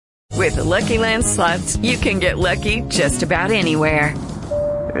With the Lucky Land Slots, you can get lucky just about anywhere.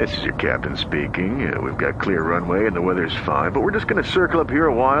 This is your captain speaking. We've got clear runway and the weather's fine, but we're just going to circle up here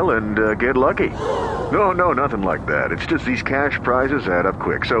a while and get lucky. No, nothing like that. It's just these cash prizes add up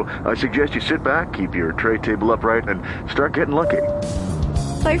quick. So I suggest you sit back, keep your tray table upright, and start getting lucky.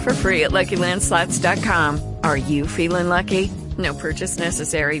 Play for free at LuckyLandSlots.com. Are you feeling lucky? No purchase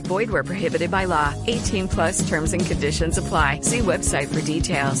necessary. Void where prohibited by law. 18 plus terms and conditions apply. See website for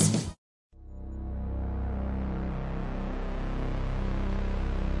details.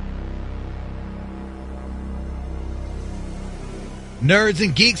 Nerds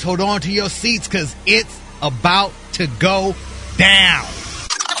and geeks, hold on to your seats because it's about to go down.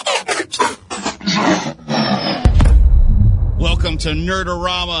 Welcome to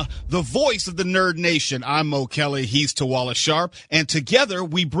Nerdorama, the voice of the Nerd Nation. I'm Mo Kelly, he's Tawala Sharp, and together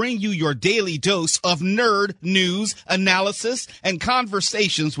we bring you your daily dose of nerd news, analysis, and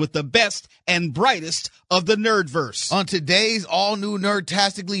conversations with the best and brightest of the Nerdverse. On today's all-new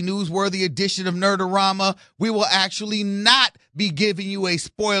Nerdtastically newsworthy edition of Nerdorama, we will actually not be giving you a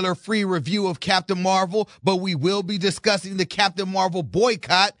spoiler-free review of Captain Marvel, but we will be discussing the Captain Marvel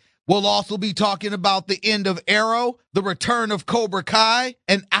boycott. We'll also be talking about the end of Arrow, the return of Cobra Kai,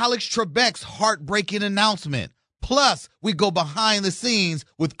 and Alex Trebek's heartbreaking announcement. Plus, we go behind the scenes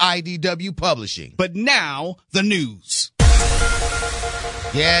with IDW Publishing. But now, the news.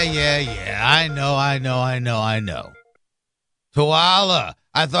 Yeah. I know. Tawala,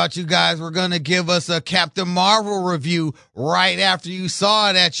 I thought you guys were going to give us a Captain Marvel review right after you saw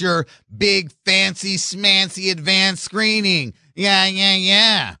it at your big, fancy, schmancy advanced screening.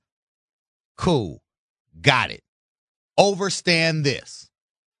 Yeah. Cool. Got it. Overstand this.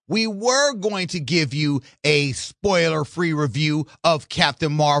 We were going to give you a spoiler-free review of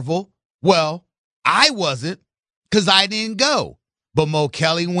Captain Marvel. Well, I wasn't, because I didn't go. But Mo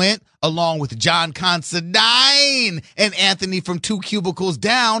Kelly went, along with John Considine and Anthony from Two Cubicles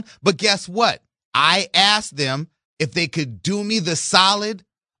Down. But guess what? I asked them if they could do me the solid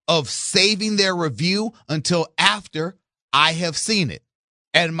of saving their review until after I have seen it.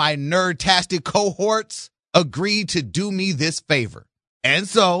 And my nerdtastic cohorts agreed to do me this favor. And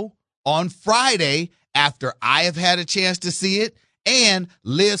so, on Friday, after I have had a chance to see it, and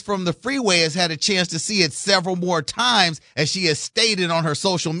Liz from the Freeway has had a chance to see it several more times, as she has stated on her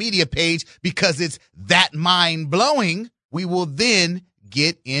social media page, because it's that mind-blowing, we will then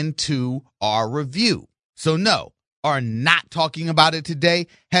get into our review. So no, our not talking about it today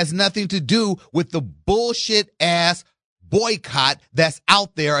has nothing to do with the bullshit-ass boycott that's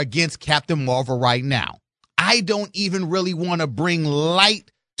out there against Captain Marvel right now. I don't even really want to bring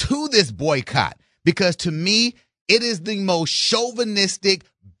light to this boycott, because to me, it is the most chauvinistic,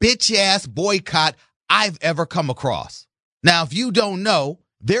 bitch-ass boycott I've ever come across. Now, if you don't know,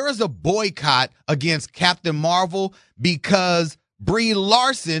 there is a boycott against Captain Marvel because Brie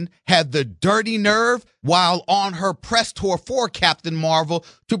Larson had the dirty nerve while on her press tour for Captain Marvel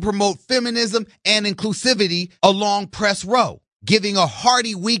to promote feminism and inclusivity along press row, giving a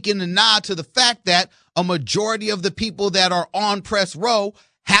hearty wink and a nod to the fact that a majority of the people that are on press row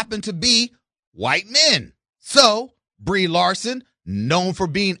happen to be white men. So, Brie Larson, known for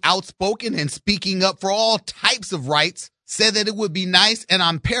being outspoken and speaking up for all types of rights, said that it would be nice, and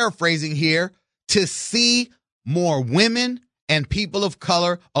I'm paraphrasing here, to see more women and people of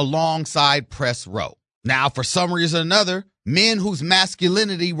color alongside press row. Now, for some reason or another, men whose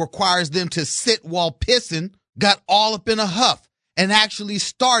masculinity requires them to sit while pissing got all up in a huff and actually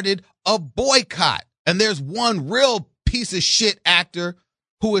started a boycott. And there's one real piece of shit actor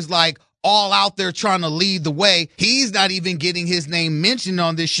who is like all out there trying to lead the way. He's not even getting his name mentioned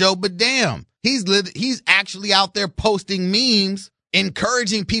on this show, but damn, he's actually out there posting memes,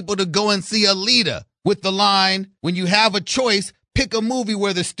 encouraging people to go and see Alita with the line, when you have a choice, pick a movie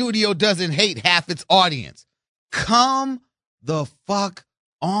where the studio doesn't hate half its audience. Come the fuck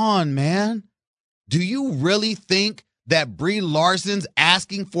on, man. Do you really think that Brie Larson's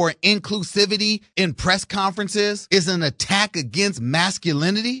asking for inclusivity in press conferences is an attack against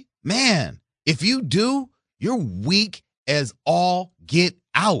masculinity? Man, if you do, you're weak as all get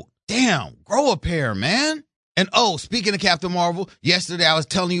out. Damn, grow a pair, man. And oh, speaking of Captain Marvel, yesterday I was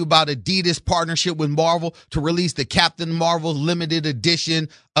telling you about Adidas' partnership with Marvel to release the Captain Marvel limited edition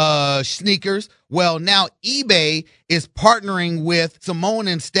sneakers. Well, now eBay is partnering with Simone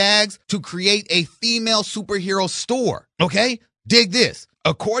and Staggs to create a female superhero store. Okay, dig this.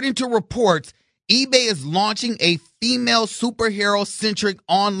 According to reports, eBay is launching a female superhero-centric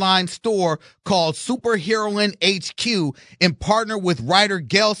online store called Superheroine HQ in partner with writer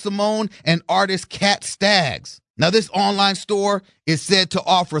Gail Simone and artist Kat Staggs. Now, this online store is said to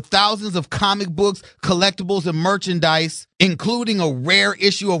offer thousands of comic books, collectibles, and merchandise, including a rare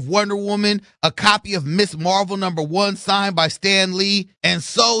issue of Wonder Woman, a copy of Miss Marvel #1 signed by Stan Lee, and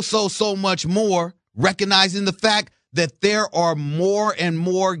so much more, recognizing the fact that there are more and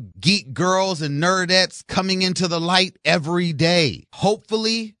more geek girls and nerdettes coming into the light every day.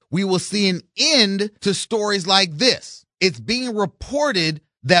 Hopefully, we will see an end to stories like this. It's being reported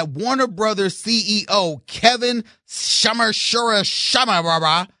that Warner Brothers CEO Kevin Shimmershura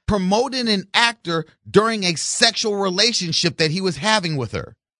promoted an actor during a sexual relationship that he was having with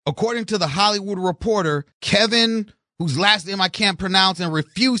her. According to The Hollywood Reporter, Kevin, whose last name I can't pronounce and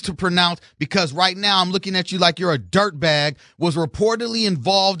refuse to pronounce because right now I'm looking at you like you're a dirtbag, was reportedly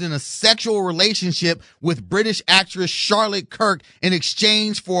involved in a sexual relationship with British actress Charlotte Kirk in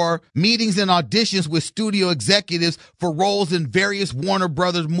exchange for meetings and auditions with studio executives for roles in various Warner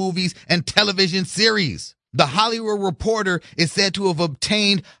Brothers movies and television series. The Hollywood Reporter is said to have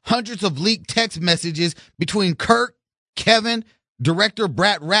obtained hundreds of leaked text messages between Kirk, Kevin, director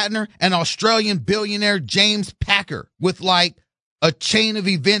Brett Ratner, and Australian billionaire James Packer, with like a chain of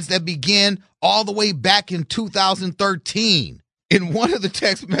events that began all the way back in 2013. In one of the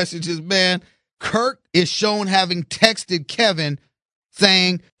text messages, man, Kirk is shown having texted Kevin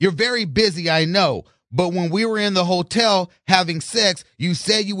saying, "You're very busy, I know, but when we were in the hotel having sex, you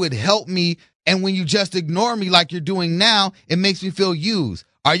said you would help me, and when you just ignore me like you're doing now, it makes me feel used.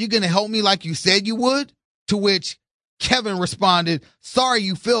 Are you going to help me like you said you would?" To which Kevin responded, "Sorry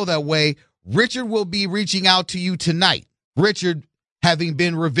you feel that way. Richard will be reaching out to you tonight." Richard having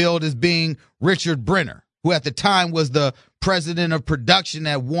been revealed as being Richard Brenner, who at the time was the president of production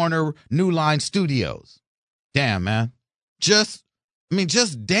at Warner New Line Studios. Damn, man. Just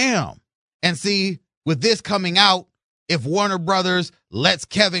damn. And see, with this coming out, if Warner Brothers lets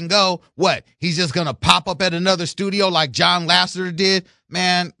Kevin go, what? He's just going to pop up at another studio like John Lasseter did?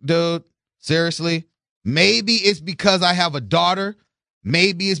 Man, dude, seriously? Maybe it's because I have a daughter.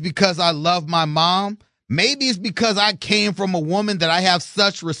 Maybe it's because I love my mom. Maybe it's because I came from a woman that I have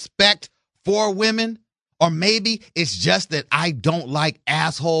such respect for women. Or maybe it's just that I don't like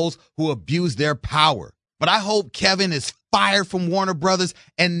assholes who abuse their power. But I hope Kevin is fired from Warner Brothers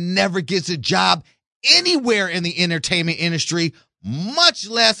and never gets a job anywhere in the entertainment industry, much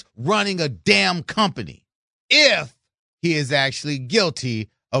less running a damn company, if he is actually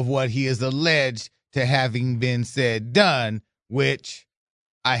guilty of what he is alleged to having been said done, which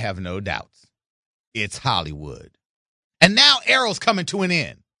I have no doubts. It's Hollywood. And now Arrow's coming to an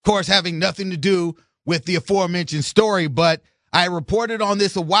end. Of course, having nothing to do with the aforementioned story, but I reported on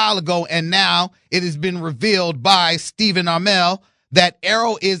this a while ago, and now it has been revealed by Stephen Amell that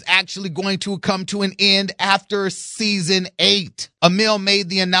Arrow is actually going to come to an end after season 8. Amell made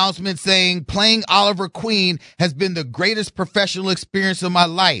the announcement saying, "Playing Oliver Queen has been the greatest professional experience of my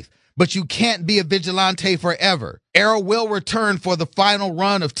life. But you can't be a vigilante forever. Arrow will return for the final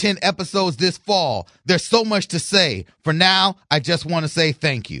run of 10 episodes this fall. There's so much to say. For now, I just want to say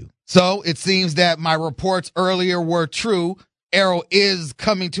thank you." So it seems that my reports earlier were true. Arrow is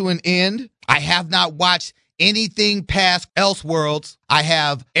coming to an end. I have not watched anything past Elseworlds. I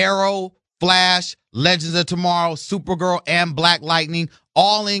have Arrow, Flash, Legends of Tomorrow, Supergirl, and Black Lightning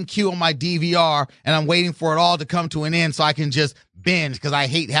all in queue on my DVR, and I'm waiting for it all to come to an end so I can just binge, because I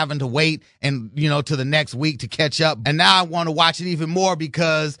hate having to wait and, to the next week to catch up. And now I want to watch it even more,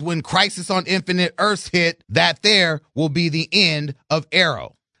 because when Crisis on Infinite Earths hit, that there will be the end of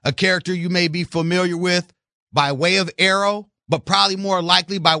Arrow. A character you may be familiar with by way of Arrow, but probably more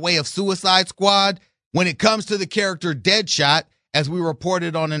likely by way of Suicide Squad. When it comes to the character Deadshot, as we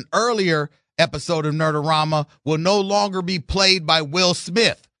reported on an earlier episode of Nerdorama, will no longer be played by Will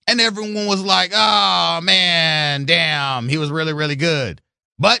Smith. And everyone was like, "Oh, man, damn, he was really, really good."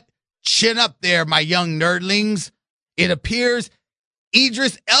 But chin up there, my young nerdlings. It appears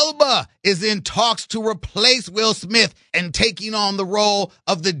Idris Elba is in talks to replace Will Smith and taking on the role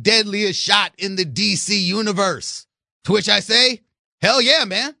of the deadliest shot in the DC universe. To which I say, hell yeah,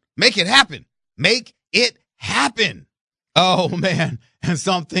 man. Make it happen. Make it happen. Oh, man. And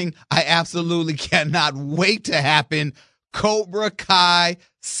something I absolutely cannot wait to happen. Cobra Kai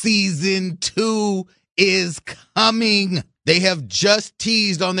Season 2 is coming. They have just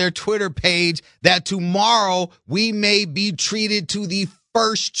teased on their Twitter page that tomorrow we may be treated to the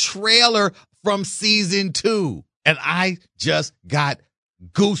first trailer from Season 2. And I just got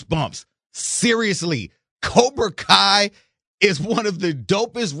goosebumps. Seriously, Cobra Kai is one of the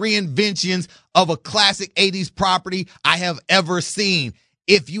dopest reinventions of a classic 80s property I have ever seen.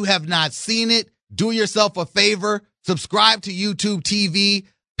 If you have not seen it, do yourself a favor, subscribe to YouTube TV,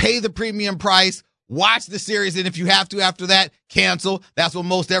 pay the premium price, watch the series, and if you have to after that, cancel. That's what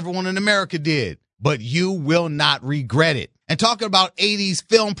most everyone in America did. But you will not regret it. And talking about 80s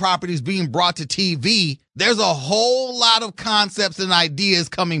film properties being brought to TV, there's a whole lot of concepts and ideas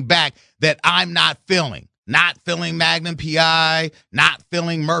coming back that I'm not feeling. Not feeling Magnum P.I., not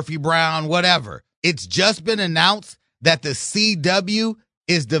feeling Murphy Brown, whatever. It's just been announced that the CW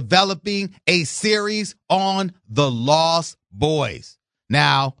is developing a series on the Lost Boys.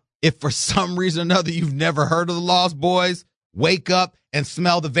 Now, if for some reason or another you've never heard of the Lost Boys, wake up and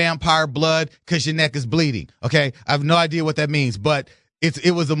smell the vampire blood because your neck is bleeding. Okay, I have no idea what that means, but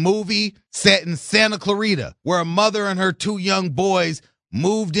it was a movie set in Santa Clarita where a mother and her 2 young boys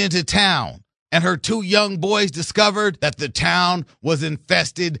moved into town, and her 2 young boys discovered that the town was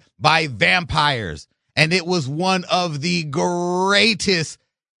infested by vampires. And it was one of the greatest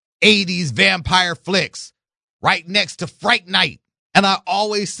 80s vampire flicks, right next to Fright Night. And I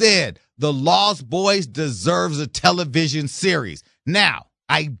always said the Lost Boys deserves a television series. Now,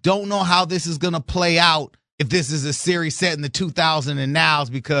 I don't know how this is going to play out if this is a series set in the 2000s and nows,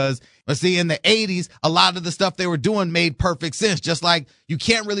 because, let's see, in the 80s, a lot of the stuff they were doing made perfect sense. Just like you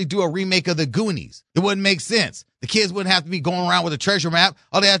can't really do a remake of the Goonies. It wouldn't make sense. The kids wouldn't have to be going around with a treasure map.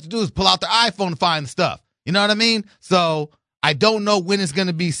 All they have to do is pull out their iPhone to find the stuff. You know what I mean? So I don't know when it's going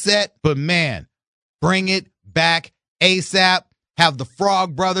to be set, but man, bring it back ASAP. Have the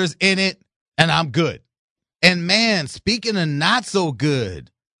Frog Brothers in it, and I'm good. And man, speaking of not so good,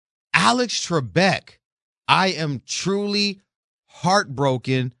 Alex Trebek, I am truly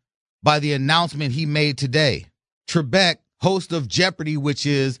heartbroken by the announcement he made today. Trebek, host of Jeopardy, which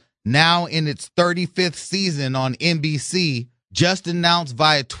is now in its 35th season on NBC, just announced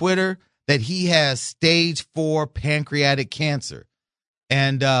via Twitter that he has stage 4 pancreatic cancer.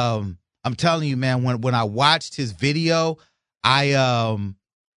 And I'm telling you, man, when I watched his video, I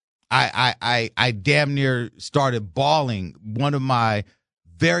damn near started bawling. One of my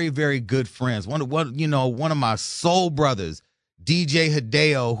very, very good friends, one of my soul brothers, DJ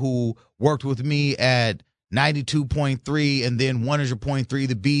Hideo, who worked with me at 92.3 and then 100.3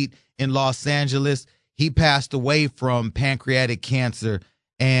 The Beat in Los Angeles. He passed away from pancreatic cancer,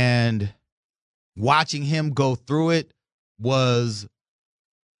 and watching him go through it was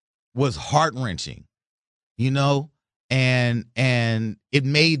heart-wrenching, and it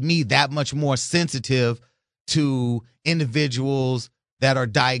made me that much more sensitive to individuals that are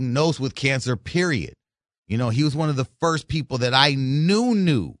diagnosed with cancer, period. He was one of the first people that I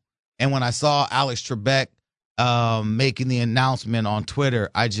knew. And when I saw Alex Trebek making the announcement on Twitter,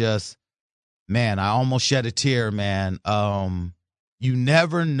 I almost shed a tear, man. You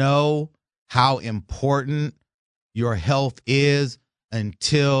never know how important your health is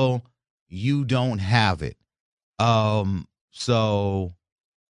until you don't have it. So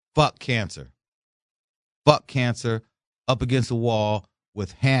fuck cancer. Fuck cancer. Up against the wall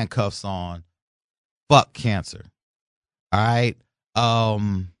with handcuffs on. Fuck cancer. All right.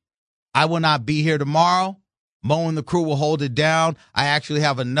 I will not be here tomorrow. Mo and the crew will hold it down. I actually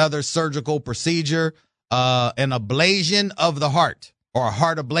have another surgical procedure, an ablation of the heart, or a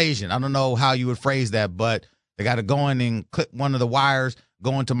heart ablation. I don't know how you would phrase that, but they got to go in and clip one of the wires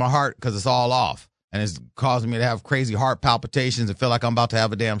going to my heart because it's all off. And it's causing me to have crazy heart palpitations and feel like I'm about to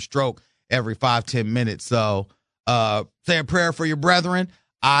have a damn stroke every 5-10 minutes. So say a prayer for your brethren.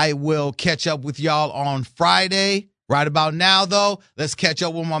 I will catch up with y'all on Friday. Right about now, though, let's catch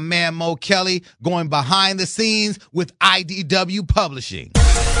up with my man Mo Kelly going behind the scenes with IDW Publishing.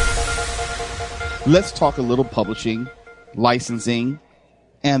 Let's talk a little publishing, licensing,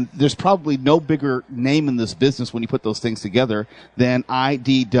 and there's probably no bigger name in this business when you put those things together than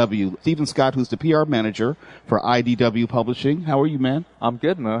IDW. Stephen Scott, who's the PR manager for IDW Publishing. How are you, man? I'm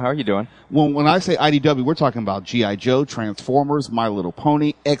good, Mo. How are you doing? Well, when I say IDW, we're talking about G.I. Joe, Transformers, My Little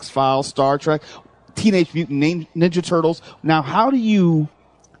Pony, X-Files, Star Trek, Teenage Mutant Ninja Turtles. Now, how do you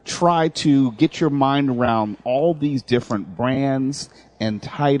try to get your mind around all these different brands and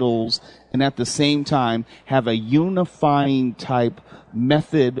titles and at the same time have a unifying type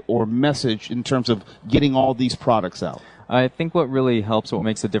method or message in terms of getting all these products out? I think what really helps, what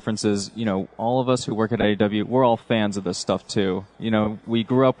makes a difference is, all of us who work at IDW, we're all fans of this stuff too. We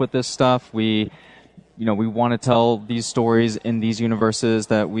grew up with this stuff. We want to tell these stories in these universes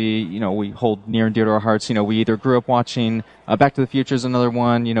that we hold near and dear to our hearts. We either grew up watching Back to the Future is another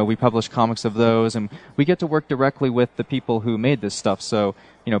one. We publish comics of those, and we get to work directly with the people who made this stuff. So,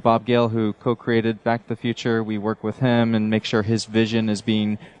 Bob Gale, who co-created Back to the Future, we work with him and make sure his vision is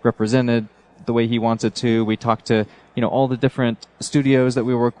being represented the way he wants it to. We talk to, all the different studios that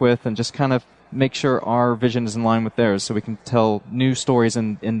we work with and just kind of make sure our vision is in line with theirs so we can tell new stories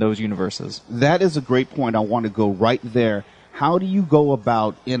in those universes. That is a great point. I want to go right there. How do you go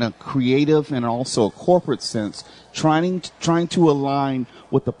about, in a creative and also a corporate sense, trying to align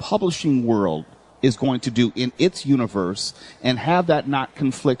what the publishing world is going to do in its universe and have that not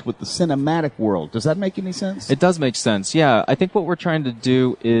conflict with the cinematic world? Does that make any sense? It does make sense, yeah. I think what we're trying to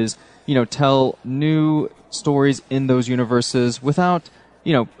do is, tell new stories in those universes without,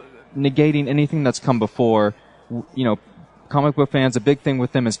 negating anything that's come before. Comic book fans, a big thing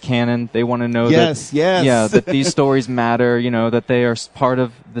with them is canon. They want to know that these stories matter, that they are part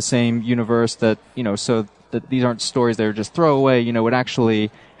of the same universe, that, so that these aren't stories that are just throwaway, it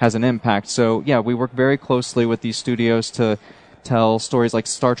actually has an impact. So, yeah, we work very closely with these studios to tell stories like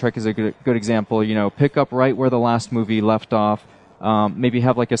Star Trek is a good example, pick up right where the last movie left off. Maybe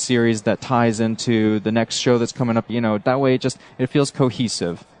have like a series that ties into the next show that's coming up, that way it feels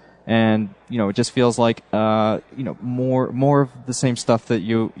cohesive. And, it just feels like, more of the same stuff that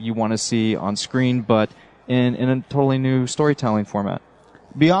you want to see on screen, but in a totally new storytelling format.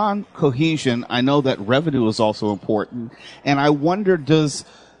 Beyond cohesion, I know that revenue is also important. And I wonder, do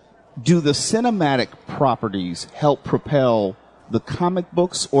the cinematic properties help propel the comic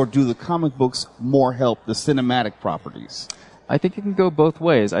books, or do the comic books more help the cinematic properties? I think it can go both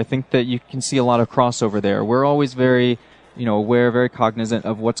ways. I think that you can see a lot of crossover there. We're always very aware, very cognizant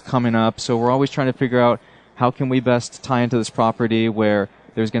of what's coming up. So we're always trying to figure out how can we best tie into this property where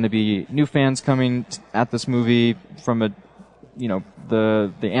there's going to be new fans coming at this movie from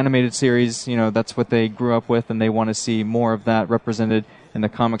the animated series. That's what they grew up with, and they want to see more of that represented in the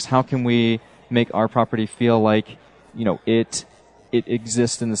comics. How can we make our property feel like, it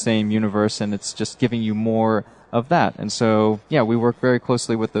exists in the same universe, and it's just giving you more of that? And so, yeah, we work very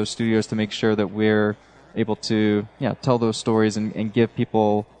closely with those studios to make sure that we're able to tell those stories and give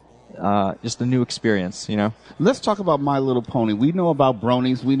people just a new experience, Let's talk about My Little Pony. We know about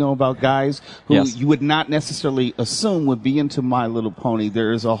bronies. We know about guys who you would not necessarily assume would be into My Little Pony.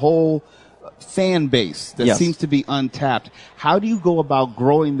 There is a whole fan base that seems to be untapped. How do you go about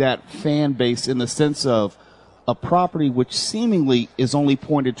growing that fan base in the sense of a property which seemingly is only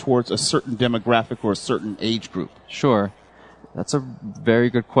pointed towards a certain demographic or a certain age group? Sure. That's a very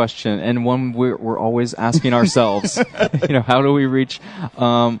good question, and one we're always asking ourselves. How do we reach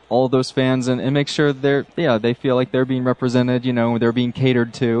all those fans and make sure they feel like they're being represented, they're being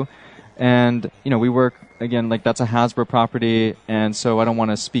catered to. And, we work, again, like that's a Hasbro property, and so I don't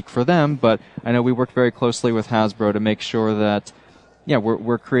want to speak for them, but I know we work very closely with Hasbro to make sure that,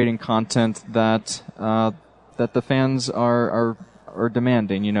 we're creating content that that the fans are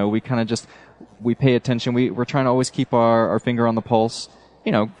demanding. We kind of we pay attention. We're trying to always keep our finger on the pulse,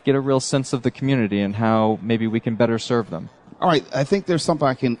 get a real sense of the community and how maybe we can better serve them. All right. I think there's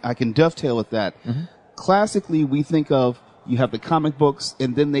something I can dovetail with that. Mm-hmm. Classically, we think of, you have the comic books,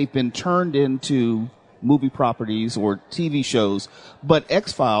 and then they've been turned into movie properties or TV shows. But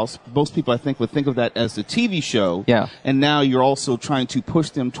X-Files, most people I think would think of that as the TV show. Yeah. And now you're also trying to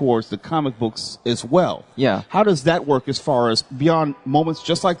push them towards the comic books as well. Yeah. How does that work as far as beyond moments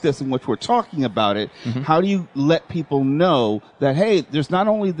just like this in which we're talking about it? Mm-hmm. How do you let people know that, hey, there's not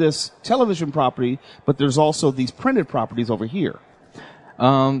only this television property, but there's also these printed properties over here?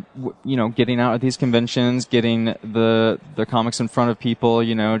 Getting out at these conventions, getting the comics in front of people,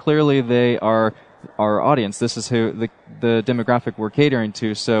 clearly they are our audience. This is who the demographic we're catering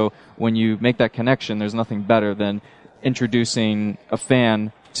to. So when you make that connection, there's nothing better than introducing a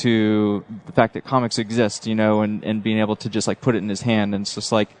fan to the fact that comics exist, and being able to just like put it in his hand. And it's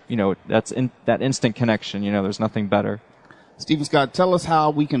just like, that's that instant connection, there's nothing better. Stephen Scott, tell us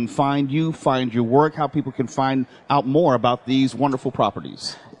how we can find you, find your work, how people can find out more about these wonderful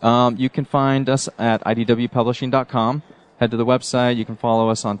properties. You can find us at idwpublishing.com. Head to the website. You can follow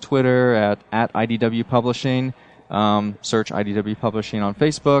us on Twitter at IDW Publishing. Search IDW Publishing on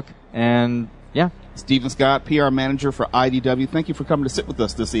Facebook. And, yeah. Stephen Scott, PR Manager for IDW. Thank you for coming to sit with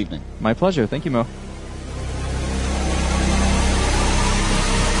us this evening. My pleasure. Thank you, Mo.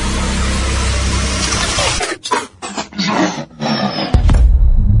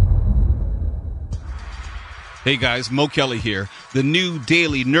 Hey guys, Mo Kelly here. The new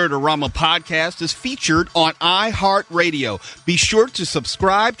daily Nerdorama podcast is featured on iHeartRadio. Be sure to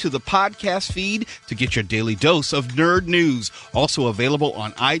subscribe to the podcast feed to get your daily dose of nerd news. Also available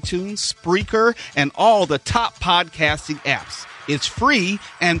on iTunes, Spreaker, and all the top podcasting apps. It's free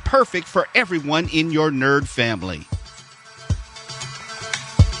and perfect for everyone in your nerd family.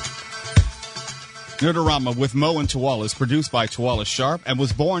 Nerdorama with Mo and Tawala is produced by Tawala Sharp and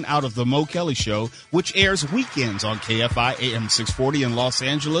was born out of The Mo Kelly Show, which airs weekends on KFI AM 640 in Los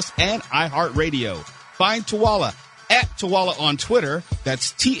Angeles and iHeartRadio. Find Tawala at Tawala on Twitter.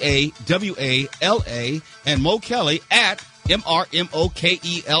 That's TAWALA. And Mo Kelly at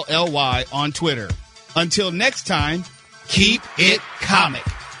MRMOKELLY on Twitter. Until next time, keep it comic.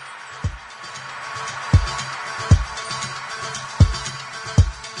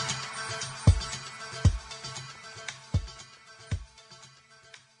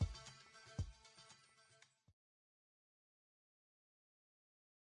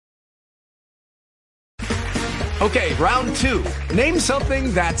 Okay, round two. Name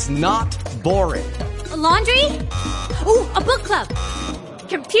something that's not boring. A laundry? Ooh, a book club.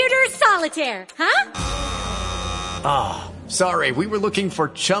 Computer solitaire, huh? Ah, sorry, we were looking for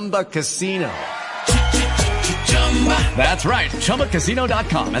Chumba Casino. That's right,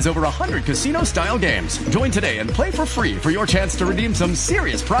 ChumbaCasino.com has over 100 casino-style games. Join today and play for free for your chance to redeem some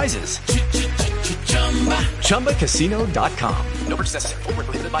serious prizes. ChumbaCasino.com. No purchase necessary. Void where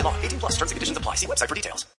prohibited by law. 18+ terms and conditions apply. See website for details.